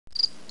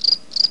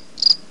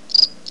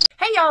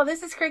y'all,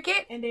 this is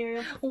Cricket and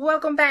Ariel.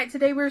 Welcome back.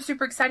 Today we're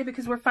super excited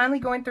because we're finally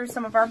going through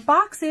some of our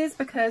boxes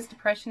because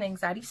depression and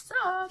anxiety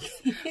sucks.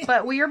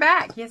 But we are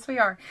back. Yes, we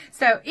are.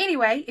 So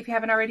anyway, if you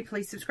haven't already,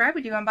 please subscribe.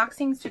 We do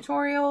unboxings,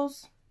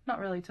 tutorials. Not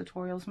really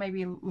tutorials,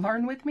 maybe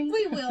learn with me.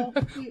 We will.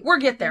 We'll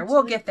get there.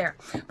 We'll get there.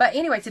 But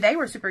anyway, today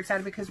we're super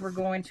excited because we're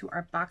going to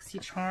our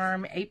Boxy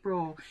Charm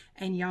April.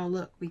 And y'all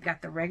look, we've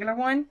got the regular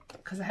one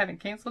because I haven't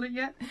canceled it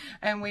yet.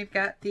 And we've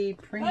got the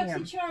premium.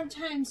 Boxy Charm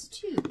times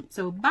 2.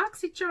 So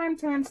Boxy Charm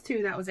times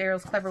 2. That was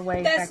Ariel's clever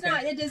way. That's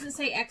not, it doesn't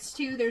say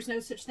X2. There's no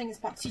such thing as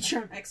Boxy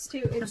Charm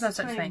X2. It's There's no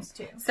such thing.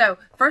 2. So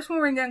first one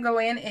we're going to go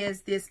in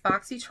is this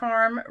Boxy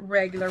Charm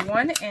regular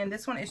one. And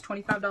this one is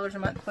 $25 a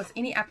month plus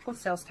any applicable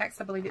sales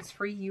tax. I believe it's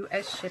free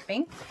U.S.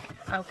 shipping.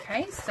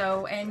 Okay,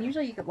 so, and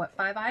usually you get, what,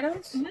 5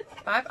 items?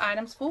 5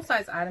 items,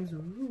 full-size items.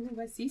 Ooh,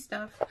 I see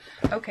stuff.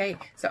 Okay,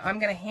 so I'm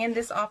going to hand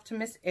this off to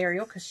Miss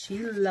Ariel because she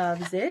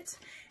loves it.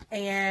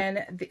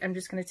 And I'm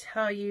just going to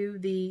tell you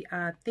the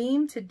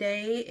theme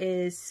today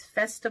is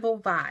Festival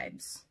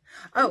Vibes.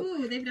 Oh,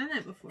 ooh, they've done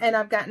that before. And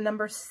I've got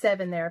number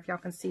 7 there. If y'all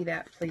can see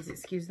that, please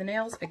excuse the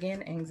nails.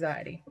 Again,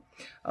 anxiety.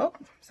 Oh,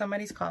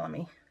 somebody's calling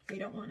me. They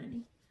don't want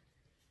any.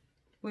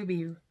 We'll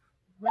be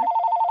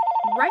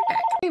right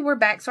back. Hey, we're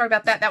back. Sorry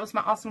about that. That was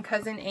my awesome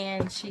cousin,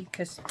 and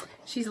because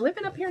she's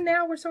living up here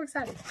now. We're so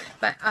excited.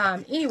 But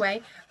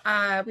anyway,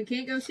 we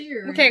can't go see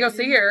her. We can't go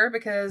see her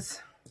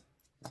because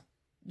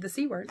the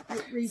C word.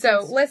 Reasons.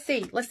 So let's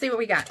see what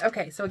we got.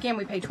 Okay, so again,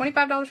 we paid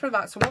 $25 for the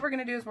box. So what we're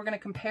going to do is we're going to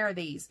compare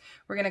these.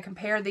 We're going to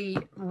compare the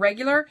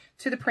regular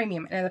to the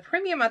premium. And the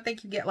premium, I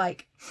think you get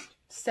like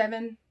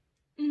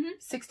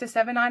 6 to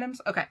 7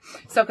 items. Okay,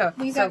 so go.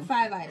 We got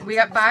 5 items. We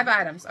got 5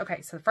 items.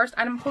 Okay, so the first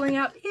item I'm pulling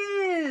out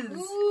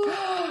is...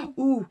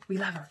 Ooh, we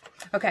love her.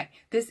 Okay,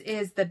 this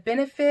is the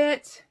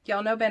Benefit.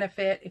 Y'all know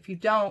Benefit. If you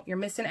don't, you're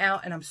missing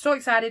out. And I'm so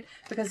excited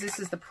because this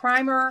is the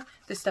primer.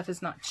 This stuff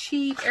is not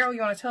cheap. Ariel,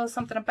 you want to tell us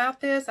something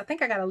about this? I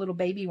think I got a little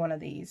baby one of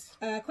these.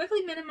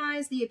 Quickly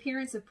minimize the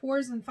appearance of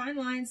pores and fine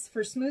lines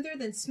for smoother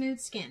than smooth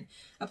skin.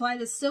 Apply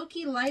the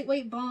silky,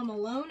 lightweight balm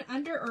alone,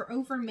 under or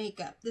over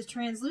makeup. The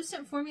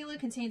translucent formula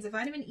contains a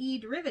vitamin E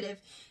derivative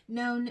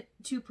known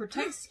to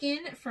protect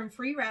skin from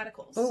free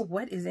radicals. Oh,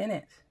 what is in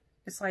it?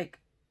 It's like,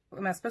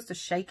 am I supposed to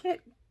shake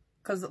it?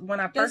 Because when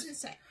I first... Doesn't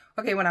say.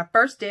 Okay, when I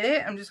first did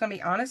it, I'm just going to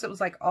be honest, it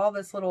was like all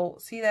this little,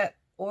 see that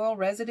oil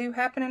residue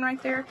happening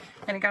right there?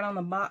 And it got on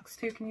the box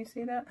too. Can you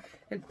see that?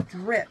 It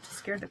dripped.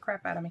 Scared the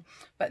crap out of me.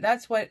 But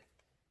that's what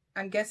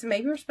I'm guessing.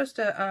 Maybe we're supposed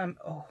to,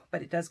 oh,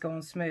 but it does go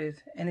on smooth.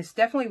 And this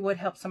definitely would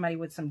help somebody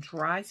with some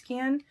dry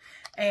skin.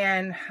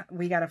 And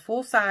we got a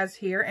full size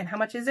here. And how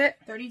much is it?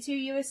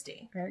 $32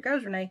 USD. There it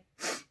goes, Renee.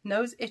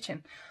 Nose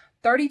itching.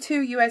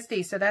 $32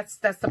 USD. So that's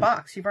the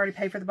box. You've already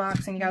paid for the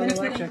box and you got a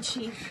little extra.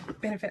 Benefit ain't cheap.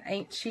 Benefit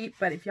ain't cheap,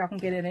 but if y'all can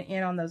get it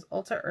in on those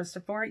Ulta or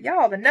Sephora,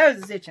 y'all, the nose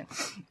is itching.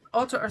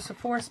 Ulta or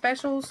Sephora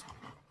specials,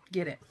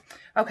 get it.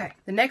 Okay,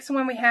 the next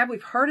one we have,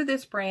 we've heard of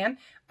this brand.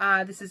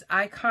 This is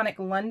Iconic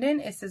London.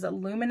 It says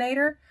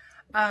Illuminator.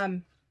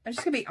 I'm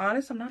just gonna be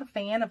honest, I'm not a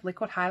fan of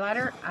liquid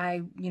highlighter.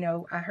 I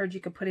heard you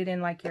could put it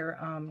in like your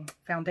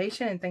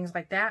foundation and things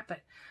like that,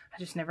 but I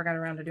just never got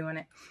around to doing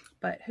it.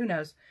 But who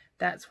knows?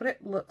 That's what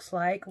it looks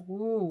like.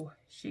 Ooh,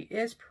 she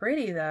is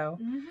pretty though.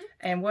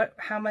 And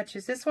how much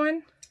is this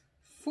one?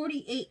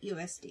 48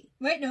 USD.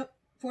 Wait, no,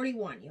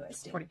 41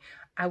 USD. 40.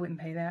 I wouldn't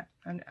pay that.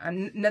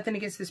 I'm nothing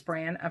against this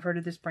brand. I've heard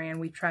of this brand.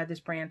 We've tried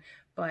this brand,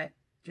 but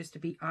just to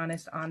be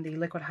honest, on the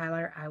liquid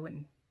highlighter, I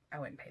wouldn't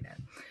pay that.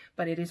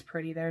 But it is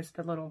pretty. There's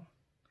the little,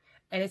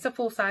 and it's a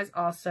full size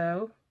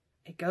also.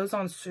 It goes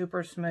on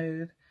super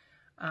smooth.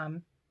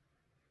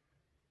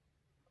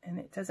 And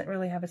it doesn't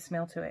really have a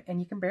smell to it. And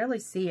you can barely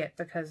see it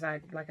because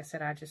like I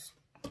said, I just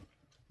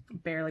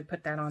barely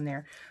put that on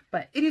there.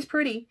 But it is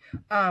pretty.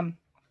 Again,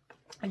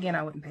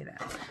 I wouldn't pay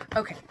that.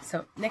 Okay,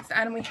 so next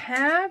item we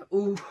have,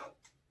 ooh,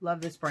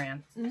 love this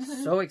brand.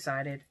 So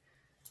excited.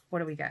 What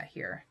do we got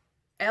here?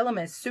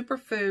 Elemis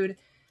Superfood.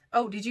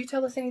 Oh, did you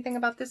tell us anything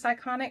about this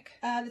Iconic?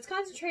 This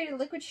concentrated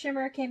liquid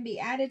shimmer can be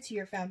added to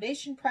your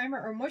foundation,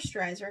 primer, or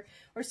moisturizer,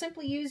 or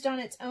simply used on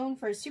its own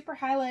for a super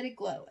highlighted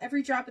glow.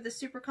 Every drop of the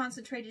super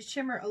concentrated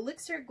shimmer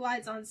elixir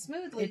glides on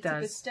smoothly to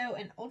bestow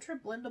an ultra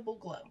blendable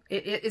glow.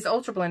 It is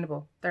ultra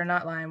blendable. They're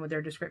not lying with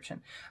their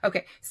description.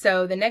 Okay,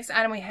 so the next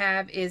item we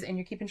have is, and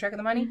you're keeping track of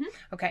the money?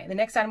 Okay, the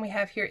next item we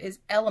have here is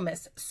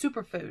Elemis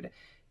Superfood.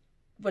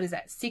 What is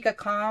that? Sika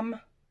Calm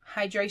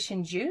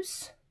Hydration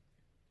Juice.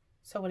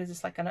 So what is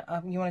this, like,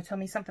 you want to tell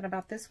me something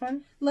about this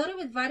one? Loaded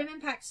with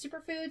vitamin-packed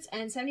superfoods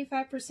and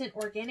 75%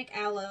 organic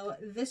aloe,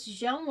 this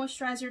gel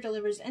moisturizer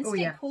delivers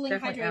instant cooling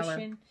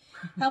hydration,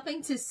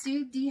 helping to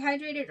soothe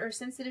dehydrated or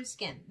sensitive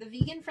skin. The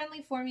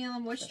vegan-friendly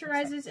formula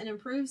moisturizes and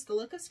improves the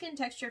look of skin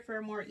texture for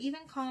a more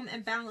even, calm,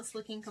 and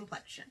balanced-looking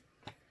complexion.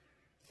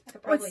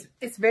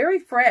 It's very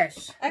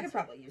fresh. I could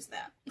probably use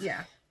that.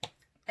 Yeah.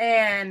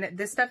 And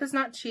this stuff is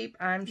not cheap,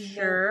 I'm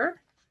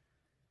sure.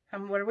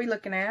 What are we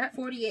looking at?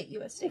 48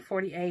 USD.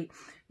 48.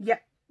 Yeah.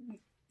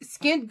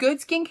 Good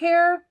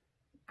skincare,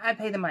 I'd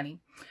pay the money.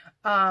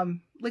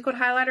 liquid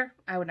highlighter,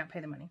 I would not pay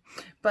the money.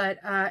 But,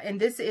 and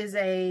this is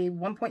a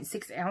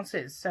 1.6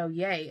 ounces. So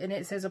yay. And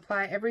it says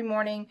apply every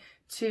morning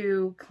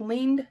to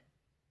cleansed,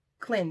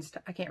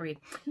 I can't read,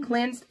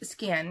 cleansed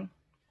skin.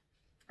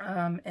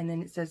 And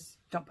then it says,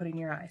 don't put it in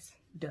your eyes.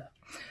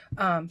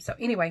 Duh. So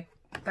anyway,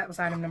 that was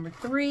item number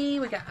 3.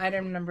 We got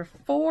item number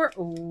 4.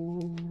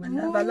 Ooh,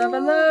 I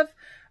love.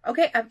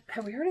 Okay,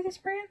 have we heard of this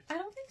brand? I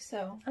don't think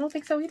so. I don't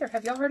think so either.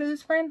 Have y'all heard of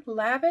this brand?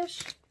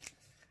 Lavish.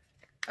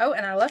 Oh,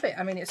 and I love it.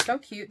 I mean, it's so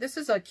cute. This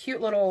is a cute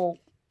little,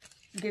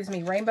 gives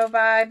me rainbow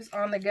vibes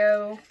on the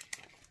go.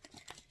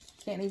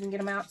 Can't even get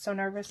them out. So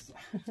nervous.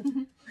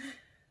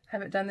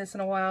 Haven't done this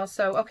in a while.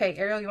 So, okay,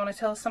 Ariel, you want to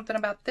tell us something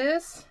about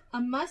this?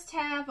 A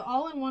must-have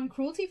all-in-one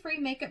cruelty-free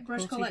makeup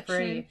brush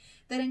collection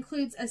that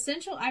includes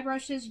essential eye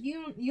brushes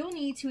you'll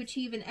need to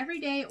achieve an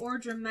everyday or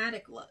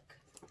dramatic look.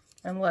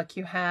 And look,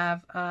 you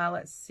have,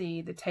 let's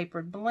see, the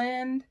tapered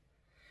blend.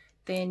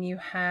 Then you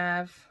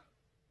have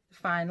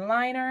fine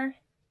liner.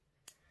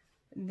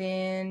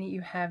 Then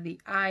you have the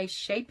eye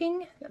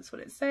shaping. That's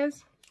what it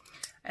says.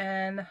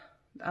 And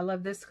I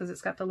love this because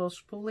it's got the little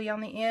spoolie on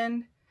the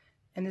end.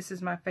 And this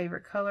is my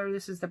favorite color.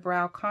 This is the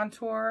brow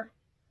contour.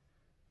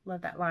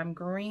 Love that lime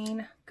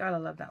green. Gotta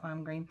love that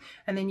lime green.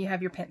 And then you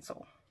have your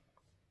pencil.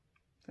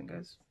 It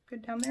goes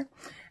good down there.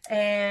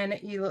 And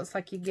it looks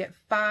like you get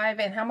 5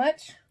 and how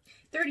much?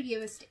 30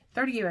 USD.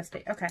 30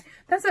 USD. Okay.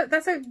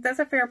 That's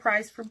a fair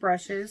price for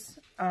brushes.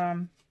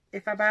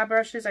 If I buy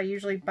brushes, I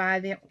usually buy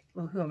them.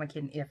 Well, who am I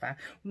kidding?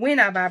 When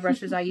I buy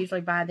brushes, I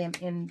usually buy them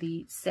in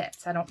the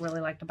sets. I don't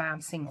really like to buy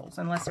them singles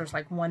unless there's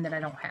like one that I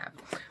don't have.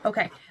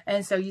 Okay.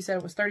 And so you said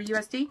it was 30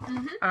 USD?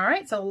 Mm-hmm. All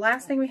right. So the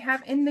last thing we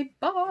have in the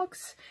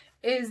box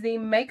is the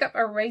makeup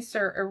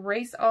eraser.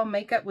 Erase all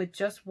makeup with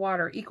just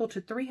water, equal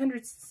to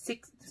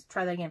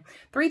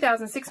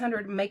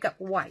 3,600 makeup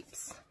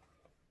wipes.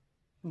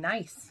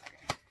 Nice.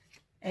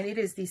 And it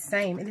is the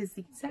same. It is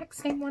the exact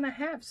same one I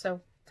have. So,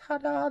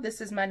 ta-da.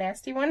 This is my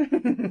nasty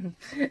one.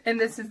 And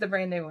this is the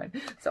brand new one.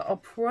 So, I'll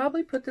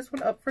probably put this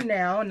one up for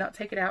now and not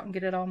take it out and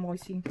get it all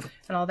moistened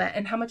and all that.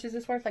 And how much is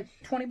this worth? Like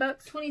 20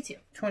 bucks? 22.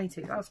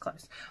 22. That was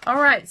close.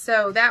 All right.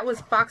 So, that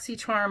was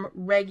BoxyCharm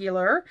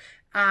regular.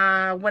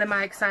 What am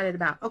I excited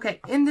about?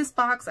 Okay. In this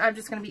box, I'm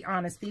just going to be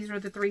honest. These are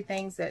the 3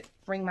 things that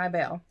ring my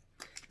bell.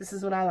 This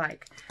is what I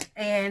like.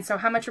 And so,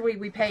 how much are we?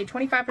 We paid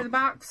 $25 for the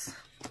box.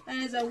 That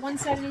is a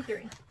 $173.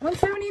 $173.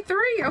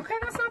 Okay,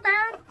 that's not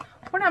bad.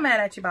 We're not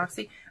mad at you,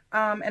 Boxy.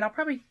 And I'll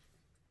probably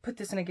put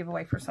this in a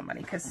giveaway for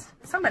somebody because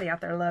somebody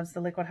out there loves the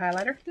liquid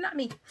highlighter, not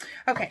me.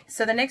 Okay,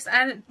 so the next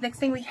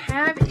thing we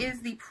have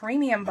is the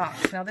premium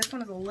box. Now this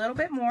one is a little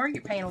bit more.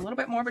 You're paying a little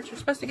bit more, but you're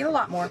supposed to get a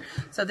lot more.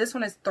 So this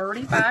one is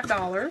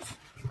 $35.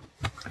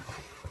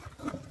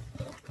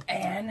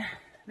 And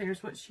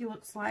there's what she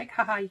looks like.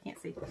 Haha, you can't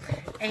see.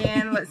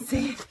 And let's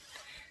see.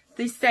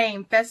 The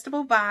same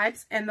festival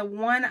vibes, and the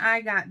one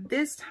I got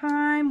this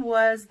time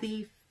was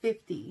the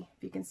 50.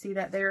 If you can see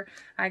that there,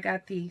 I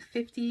got the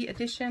 50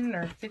 edition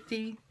or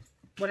 50,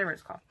 whatever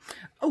it's called.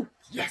 Oh,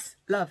 yes.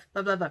 Love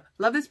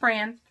this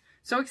brand.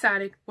 So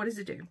excited. What does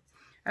it do?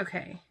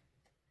 Okay.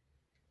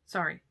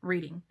 Sorry,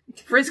 reading.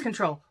 Frizz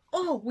control.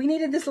 Oh, we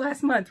needed this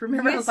last month.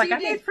 Remember, yes, I was like, I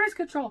need frizz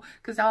control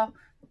because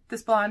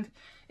this blonde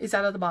is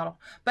out of the bottle.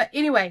 But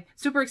anyway,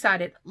 super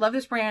excited. Love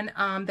this brand.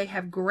 They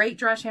have great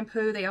dry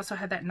shampoo. They also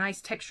have that nice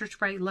texture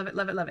spray. Love it,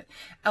 love it, love it.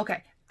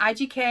 Okay,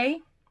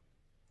 IGK,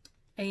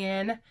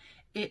 and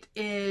it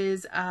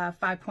is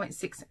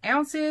 5.6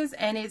 ounces,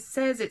 and it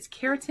says it's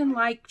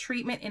keratin-like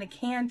treatment in a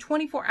can,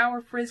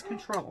 24-hour frizz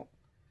control.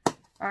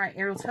 All right,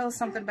 Ariel, tell us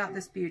something about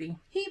this beauty.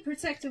 Heat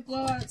protective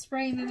blowout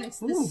spray mimics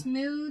the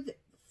smooth,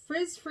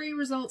 frizz-free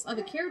results of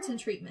a keratin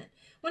treatment.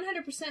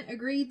 100%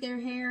 agreed their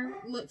hair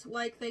looked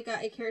like they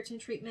got a keratin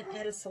treatment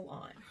at a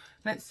salon.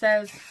 And it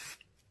says,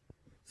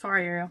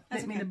 sorry Ariel,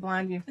 didn't mean to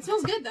blind you. It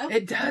smells good though.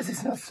 It does, it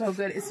smells so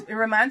good. It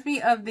reminds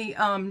me of the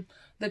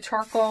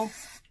charcoal.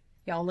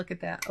 Y'all look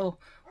at that. Oh,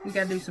 we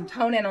gotta do some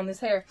toning on this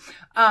hair.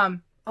 Oh,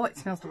 it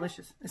smells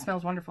delicious. It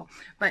smells wonderful.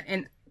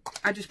 And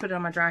I just put it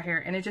on my dry hair,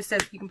 and it just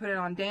says you can put it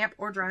on damp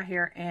or dry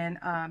hair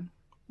and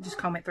just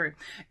comb it through.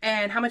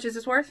 And how much is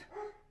this worth?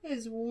 It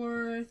is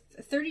worth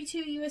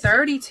 32 USD.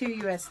 32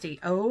 USD.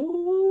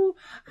 Oh,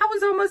 I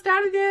was almost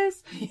out of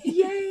this.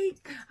 Yay.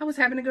 I was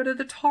having to go to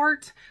the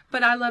Tarte,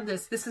 but I love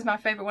this. This is my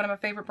favorite, one of my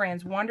favorite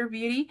brands. Wonder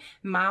Beauty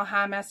Mile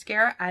High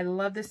Mascara. I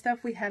love this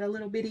stuff. We had a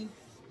little bitty,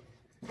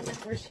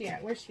 where's she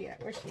at? Where's she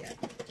at? Where's she at?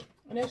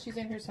 I know she's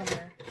in here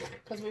somewhere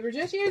because we were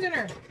just using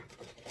her.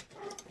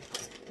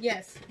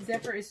 Yes,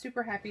 Zephyr is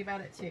super happy about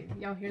it too.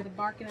 Y'all hear the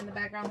barking in the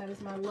background? That is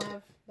my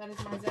love. That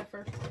is my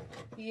Zephyr.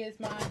 He is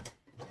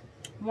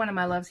one of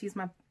my loves. He's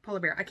my polar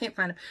bear. I can't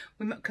find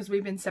him because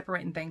we've been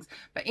separating things.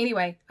 But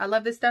anyway, I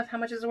love this stuff. How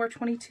much is it worth?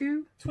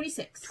 22?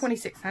 26.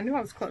 26. I knew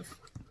I was close.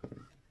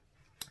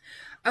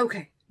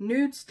 Okay,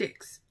 nude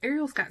sticks.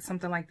 Ariel's got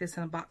something like this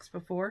in a box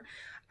before.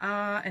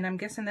 And I'm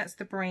guessing that's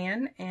the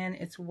brand. And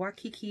it's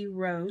Waikiki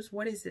Rose.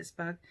 What is this,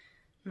 Bug?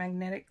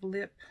 Magnetic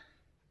Lip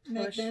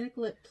Plush. Magnetic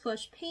Lip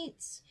Plush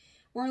Paints.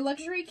 Where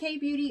luxury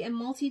K-beauty and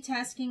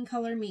multitasking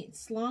color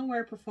meets. Long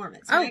wear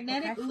performance.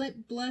 Magnetic lip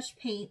plush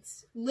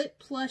paints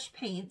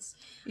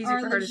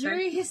are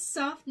luxurious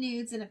soft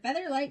nudes in a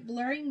feather-light,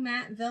 blurring,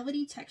 matte,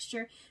 velvety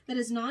texture that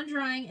is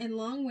non-drying and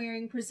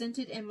long-wearing,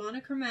 presented in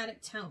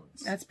monochromatic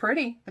tones. That's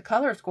pretty. The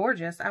color is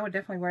gorgeous. I would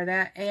definitely wear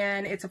that.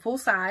 And it's a full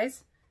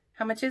size.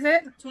 How much is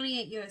it?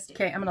 $28 USD.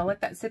 Okay, I'm going to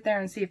let that sit there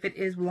and see if it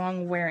is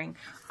long wearing.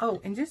 Oh,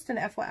 and just an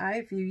FYI,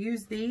 if you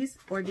use these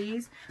or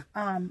these,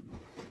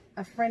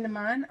 a friend of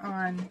mine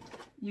on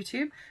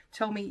YouTube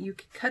told me you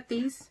could cut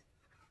these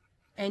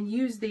and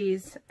use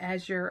these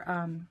as your,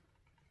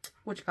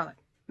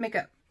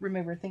 makeup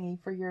remover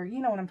thingy for your, you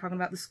know what I'm talking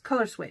about, this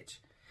color switch.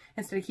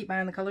 Instead of keep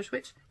buying the color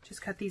switch,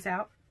 just cut these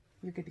out.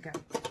 You're good to go.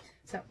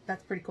 So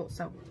that's pretty cool.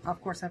 So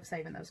of course I'm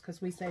saving those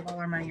because we save all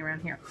our money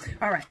around here.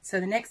 All right. So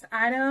the next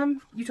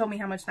item, you told me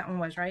how much that one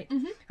was, right?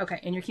 Mm-hmm. Okay.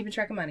 And you're keeping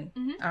track of money.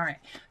 Mm-hmm. All right.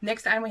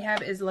 Next item we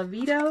have is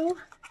Lifeline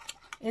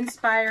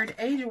inspired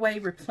age away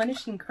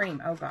replenishing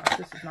cream. Oh gosh,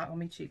 this is not gonna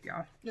be cheap,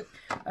 y'all. Nope.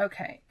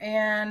 Okay.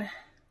 And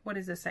what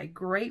does this say?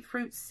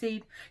 Grapefruit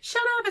seed.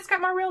 Shut up. It's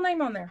got my real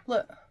name on there.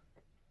 Look.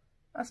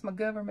 That's my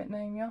government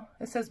name, y'all.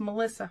 It says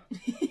Melissa.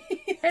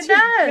 It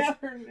does.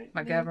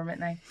 My government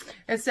name.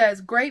 It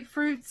says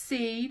grapefruit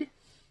seed,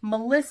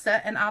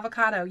 Melissa, and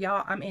avocado.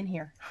 Y'all, I'm in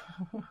here.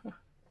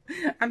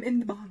 I'm in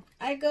the bottom.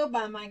 I go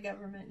by my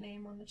government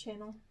name on the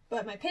channel,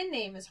 but my pen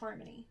name is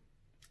Harmony.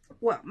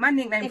 Well, my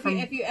nickname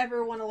if you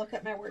ever want to look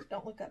up my work,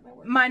 don't look up my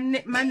work. My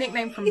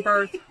nickname from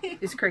birth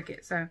is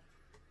Crickett, so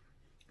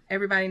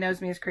everybody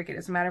knows me as Crickett.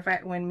 As a matter of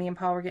fact, when me and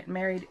Paul were getting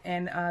married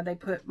and they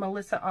put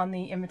Melissa on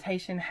the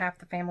invitation, half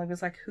the family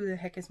was like, who the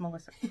heck is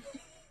Melissa?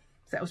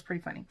 So that was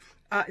pretty funny.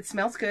 It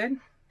smells good.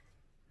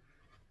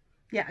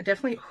 Yeah,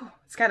 definitely.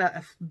 It's got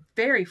a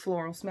very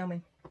floral smell.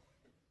 Me.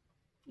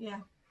 Yeah.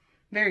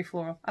 Very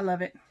floral. I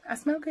love it. I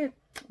smell good.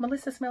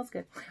 Melissa smells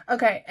good.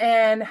 Okay,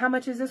 and how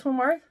much is this one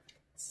worth?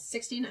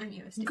 $69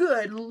 USD.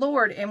 Good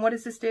Lord. And what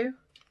does this do?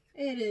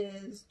 It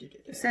is...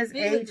 It says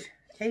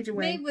age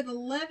away. Made with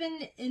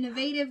 11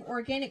 innovative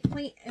organic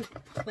plant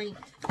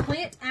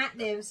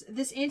actives,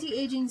 this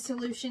anti-aging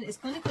solution is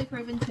clinically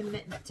proven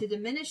to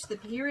diminish the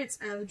appearance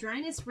of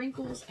dryness,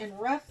 wrinkles, and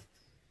rough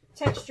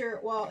texture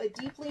while it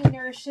deeply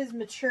nourishes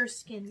mature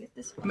skin. Get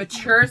this one.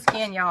 Mature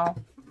skin, y'all.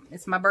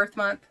 It's my birth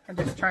month. I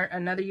just turned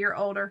another year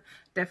older.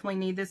 Definitely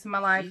need this in my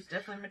life. She's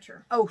definitely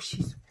mature. Oh,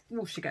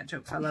 she got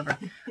jokes. I love her.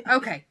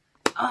 Okay.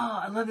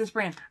 Oh, I love this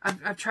brand.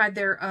 I've tried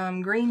their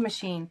green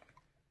machine.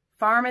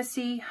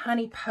 Pharmacy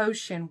Honey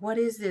Potion. What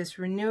is this?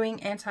 Renewing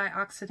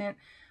antioxidant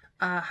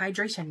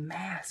hydration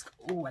mask.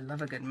 Oh, I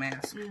love a good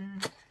mask.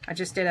 Mm. I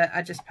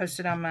just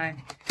posted on my...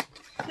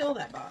 Kill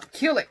that box.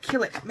 Kill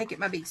it. Make it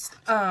my beast.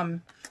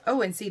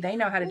 Oh, and see, they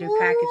know how to do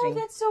packaging.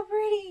 That's so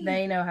pretty.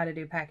 They know how to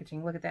do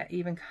packaging. Look at that.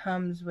 Even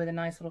comes with a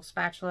nice little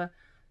spatula.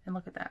 And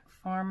look at that.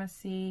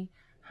 Pharmacy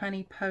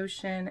Honey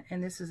Potion.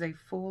 And this is a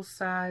full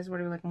size.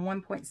 What are we like?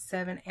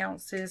 1.7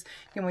 ounces.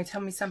 Can we tell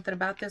me something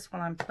about this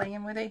while I'm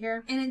playing with it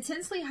here? An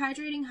intensely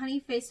hydrating honey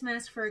face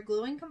mask for a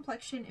glowing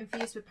complexion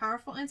infused with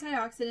powerful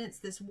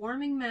antioxidants. This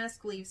warming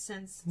mask leaves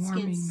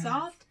skin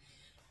soft.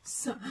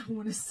 So I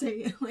want to say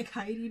it like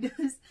Heidi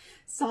does.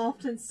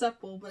 Soft and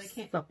supple, but I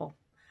can't. Supple.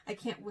 I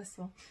can't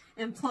whistle.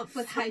 And plump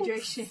with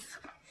hydration.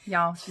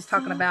 Y'all, she's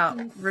talking about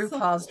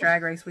RuPaul's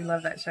Drag Race. We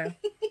love that show.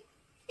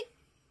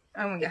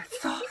 Oh my God,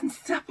 soft and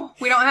supple.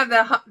 We don't have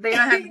they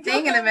don't have the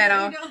ding in the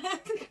middle.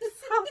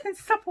 Soft and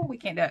supple. We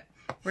can't do it.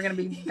 We're going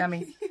to be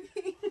dummies.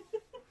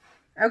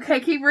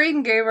 Okay, keep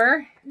reading,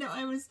 Goober. No,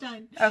 I was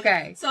done.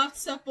 Okay. Soft,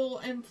 supple,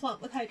 and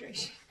plump with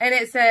hydration. And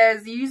it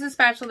says, use a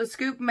spatula to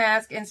scoop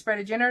mask and spread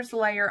a generous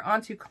layer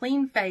onto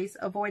clean face.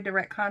 Avoid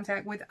direct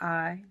contact with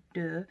eye,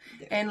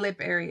 and lip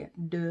area,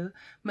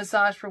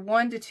 Massage for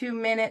 1 to 2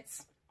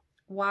 minutes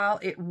while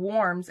it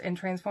warms and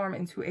transform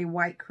into a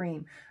white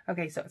cream.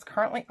 Okay, so it's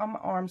currently on my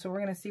arm, so we're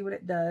going to see what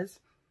it does.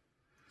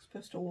 It's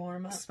supposed to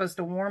warm up. It's supposed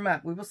to warm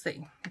up. We will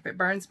see. If it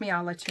burns me,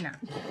 I'll let you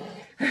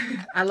know.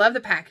 I love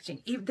the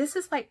packaging. This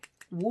is like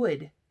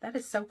wood. That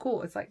is so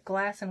cool. It's like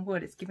glass and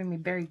wood. It's giving me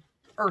very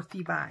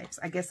earthy vibes.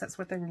 I guess that's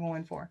what they were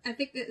going for. I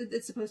think that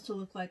it's supposed to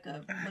look like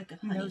a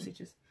honey.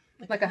 Nosages.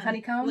 Like a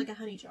honeycomb? Like a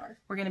honey jar.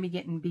 We're going to be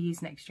getting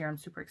bees next year. I'm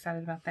super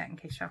excited about that in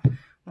case y'all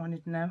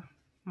wanted to know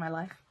my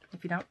life.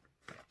 If you don't,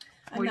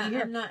 I'm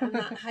not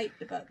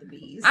hyped about the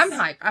bees. I'm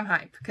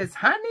hyped because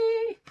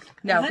honey.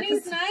 No,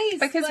 honey's nice.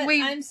 Because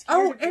I'm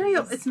scared of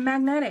Ariel, it's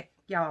magnetic,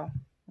 y'all.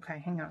 Okay,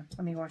 hang on.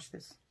 Let me wash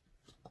this.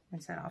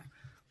 Rinse that off.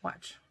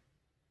 Watch.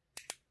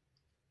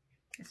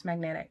 It's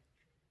magnetic.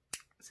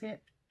 See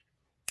it?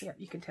 Yeah,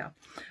 you can tell.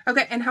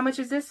 Okay, and how much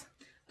is this?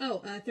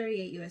 Oh,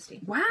 $38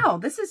 USD. Wow,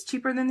 this is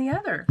cheaper than the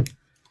other.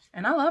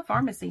 And I love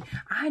Pharmacy.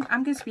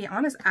 I'm going to be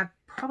honest. I've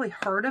probably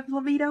heard of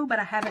Lifeline, but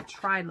I haven't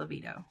tried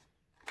Lifeline.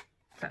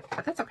 So,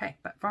 but that's okay.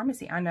 But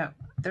Pharmacy, I know.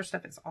 Their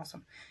stuff is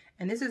awesome.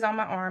 And this is on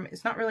my arm.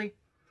 It's not really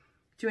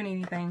doing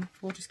anything.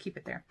 We'll just keep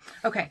it there.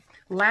 Okay,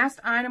 last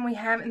item we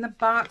have in the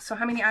box. So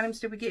how many items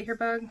did we get here,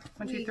 Bug?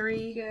 1, 2,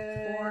 3,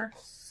 4,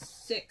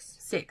 6.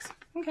 6.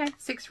 Okay,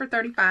 6 for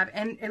 $35.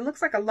 And it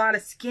looks like a lot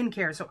of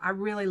skincare, so I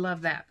really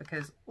love that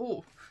because,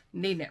 oh,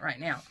 needing it right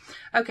now.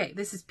 Okay,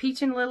 this is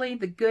Peach and Lily,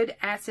 the Good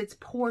Acids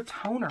Pore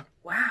Toner.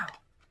 Wow,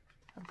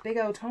 a big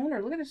old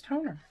toner. Look at this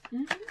toner.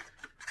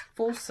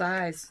 Full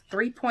size,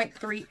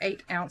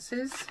 3.38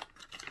 ounces.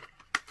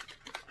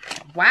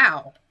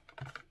 Wow.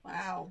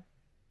 Wow.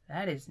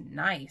 That is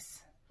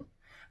nice.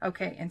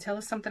 Okay, and tell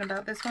us something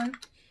about this one.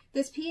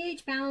 This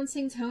pH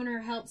balancing toner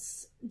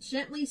helps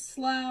gently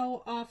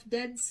slough off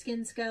dead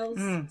skin scales.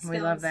 We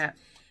love that.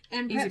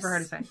 And easy for her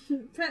to say.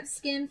 Prep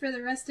skin for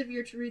the rest of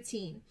your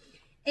routine.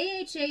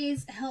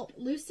 AHAs help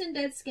loosen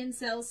dead skin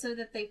cells so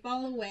that they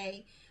fall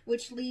away,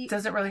 which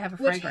doesn't really have a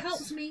fragrance. Which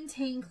helps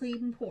maintain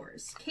clean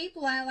pores. Cape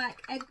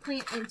lilac,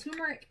 eggplant, and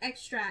turmeric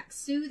extracts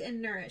soothe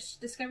and nourish.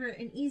 Discover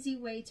an easy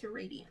way to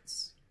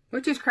radiance.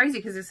 Which is crazy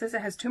because it says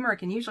it has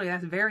turmeric, and usually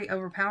that's very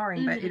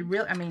overpowering. But it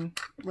really, I mean,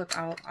 look,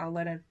 I'll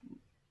let a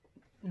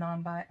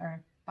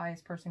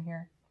biased person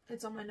here.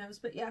 It's on my nose,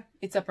 but yeah,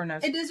 it's up her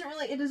nose. It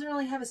doesn't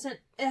really have a scent.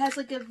 It has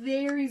like a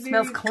very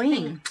smells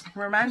clean.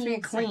 Reminds me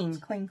of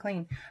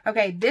clean.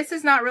 Okay, this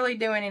is not really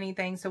doing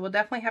anything, so we'll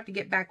definitely have to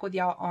get back with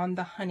y'all on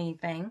the honey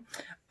thing.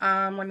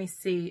 Let me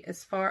see.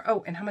 As far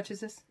and how much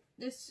is this?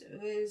 This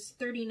is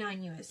 $39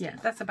 USD. Yeah,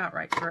 that's about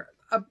right for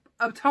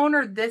a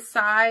toner this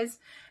size.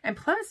 And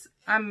plus,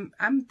 I'm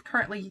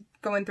currently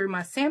going through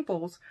my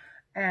samples,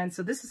 and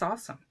so this is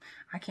awesome.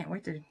 I can't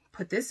wait to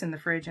put this in the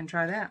fridge and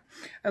try that.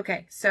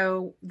 Okay,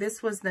 so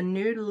this was the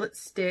nude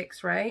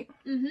sticks, right?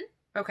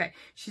 Okay,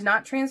 she's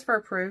not transfer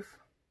proof,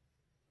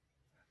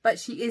 but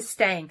she is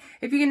staying.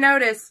 If you can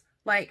notice,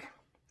 like,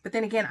 but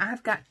then again,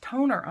 I've got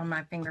toner on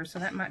my finger, so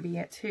that might be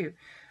it too.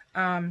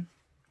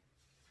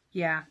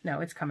 Yeah,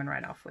 no, it's coming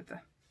right off with the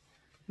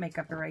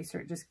makeup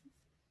eraser. Just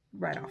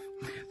right off.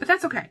 But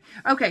that's okay.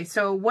 Okay,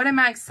 so what am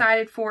I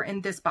excited for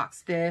in this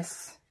box?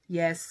 This,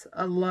 yes,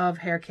 I love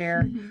hair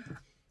care.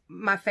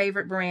 My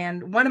favorite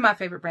brand, one of my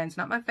favorite brands,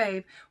 not my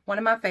fave, one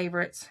of my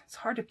favorites. It's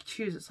hard to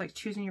choose. It's like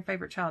choosing your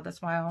favorite child.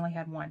 That's why I only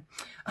had one.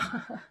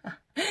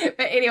 But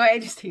anyway, I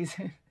just tease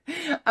it.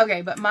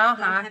 Okay, but Mile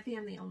High. I'm happy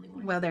I'm the only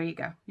one. Well, there you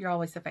go. You're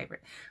always the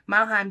favorite.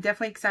 Mile High, I'm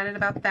definitely excited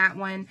about that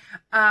one.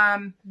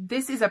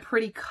 This is a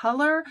pretty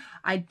color.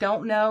 I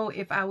don't know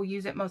if I will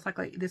use it. Most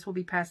likely, this will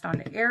be passed on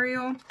to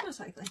Ariel.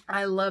 Most likely.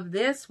 I love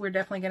this. We're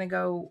definitely going to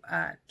go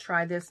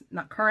try this.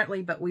 Not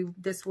currently, but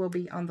this will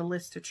be on the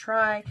list to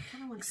try.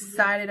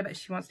 Excited about.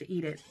 She wants to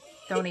eat it.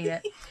 Don't eat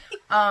it.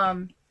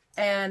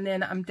 And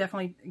then I'm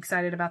definitely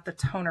excited about the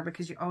toner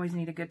because you always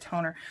need a good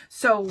toner.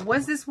 So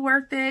was this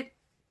worth it?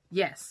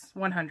 Yes,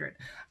 100.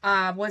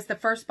 Was the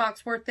first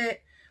box worth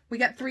it? We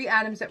got 3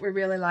 items that we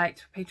really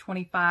liked. Paid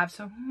 $25,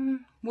 so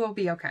we'll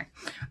be okay.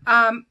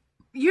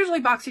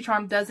 Usually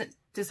BoxyCharm doesn't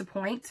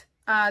disappoint.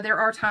 There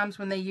are times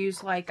when they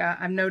use, like,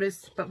 I've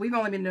noticed, but we've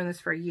only been doing this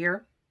for a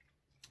year.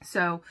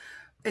 So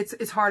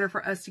it's harder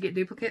for us to get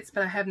duplicates,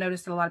 but I have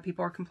noticed that a lot of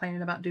people are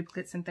complaining about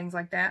duplicates and things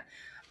like that.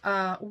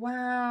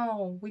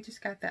 Wow, we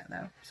just got that,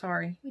 though.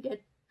 Sorry. We did.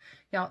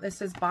 Y'all, this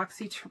says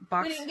Boxy.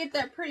 We didn't get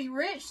that Pretty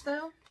Rich,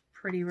 though.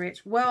 Pretty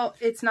Rich. Well,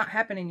 it's not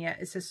happening yet.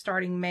 It says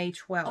starting May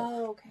 12th.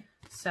 Oh, okay.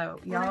 So,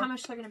 y'all. I wonder how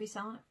much they're going to be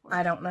selling it for.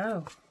 I don't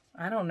know.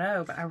 I don't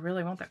know, but I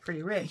really want that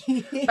Pretty Rich.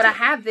 But I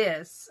have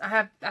this.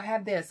 I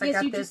have this.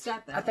 Yes, you just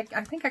got that.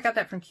 I think I got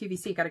that from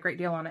QVC. Got a great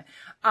deal on it.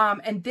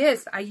 And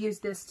this, I use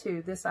this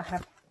too. This I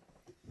have.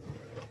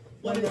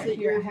 What is it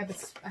here?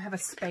 I have a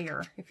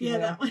spare, if you will.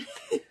 That one.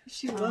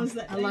 She loves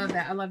that. I love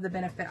that. I love the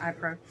Benefit Eye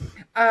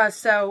Pro.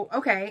 So,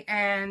 okay.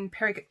 And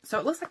so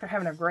it looks like they're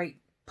having a great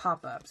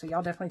pop-up, so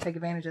y'all definitely take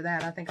advantage of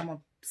that. I think I'm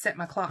gonna set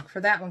my clock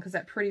for that one because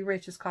that Pretty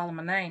Rich is calling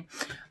my name.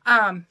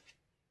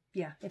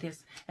 Yeah, it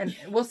is, and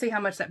we'll see how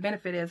much that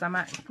Benefit is. I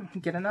might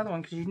get another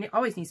one because you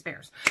always need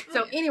spares.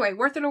 So anyway,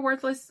 worth it or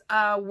worthless?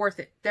 Worth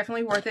it.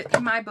 Definitely worth it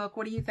in my book.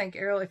 What do you think,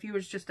 Ariel? If you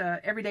was just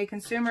a everyday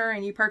consumer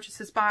and you purchased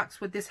this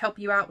box, would this help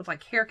you out with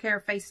like hair care,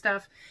 face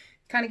stuff?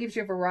 Kind of gives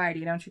you a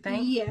variety, don't you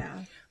think?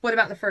 Yeah. What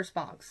about the first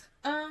box?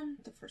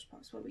 The first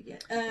box, what do we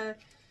get?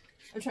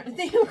 I'm trying to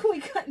think what we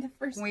got in the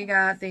first box. We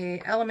got the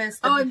Elemis.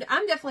 I'm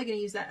definitely going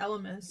to use that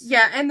Elemis.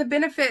 Yeah, and the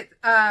Benefit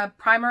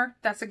primer,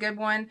 that's a good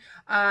one.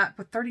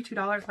 With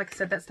 $32, like I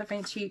said, that stuff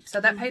ain't cheap. So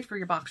that paid for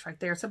your box right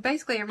there. So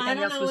basically everything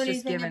else was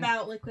just given. I don't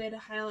know anything about liquid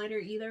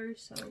highlighter either,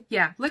 so.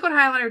 Yeah, liquid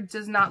highlighter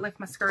does not lift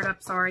my skirt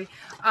up, sorry.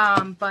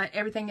 But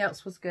everything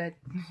else was good.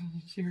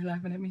 You're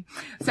laughing at me.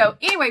 So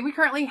anyway, we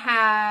currently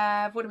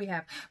have, what do we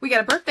have? We got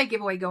a birthday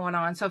giveaway going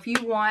on. So if you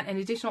want an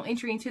additional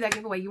entry into that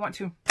giveaway, you want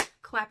to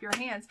clap your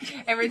hands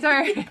and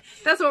return.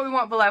 That's what we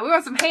want below. We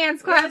want some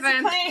hands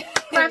clapping.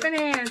 Clapping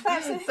hands.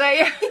 So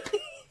yeah.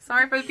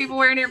 Sorry for the people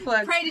wearing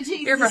earplugs. Pray to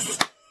Jesus.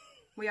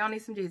 We all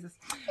need some Jesus.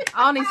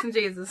 All need some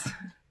Jesus.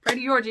 Pray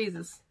to your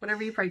Jesus.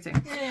 Whatever you pray to.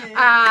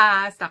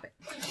 Stop it.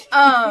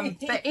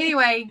 But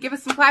anyway, give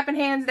us some clapping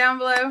hands down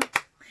below.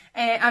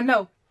 And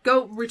no,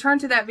 go return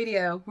to that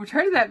video.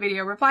 Return to that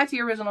video. Reply to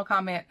your original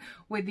comment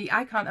with the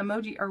icon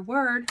emoji or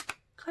word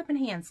clapping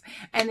hands.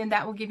 And then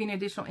that will give you an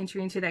additional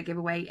entry into that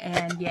giveaway.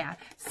 And yeah,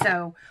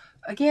 so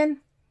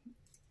again,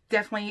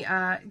 definitely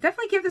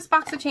give this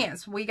box a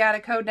chance. We got a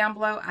code down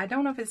below. I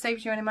don't know if it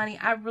saves you any money.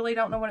 I really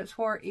don't know what it's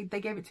for. They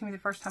gave it to me the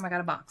first time I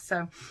got a box.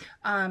 So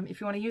if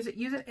you want to use it,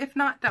 use it. If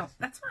not, don't.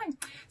 That's fine.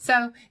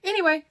 So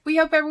anyway, we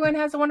hope everyone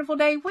has a wonderful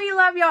day. We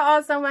love y'all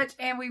all so much,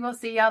 and we will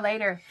see y'all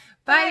later.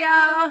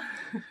 Bye,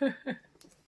 y'all.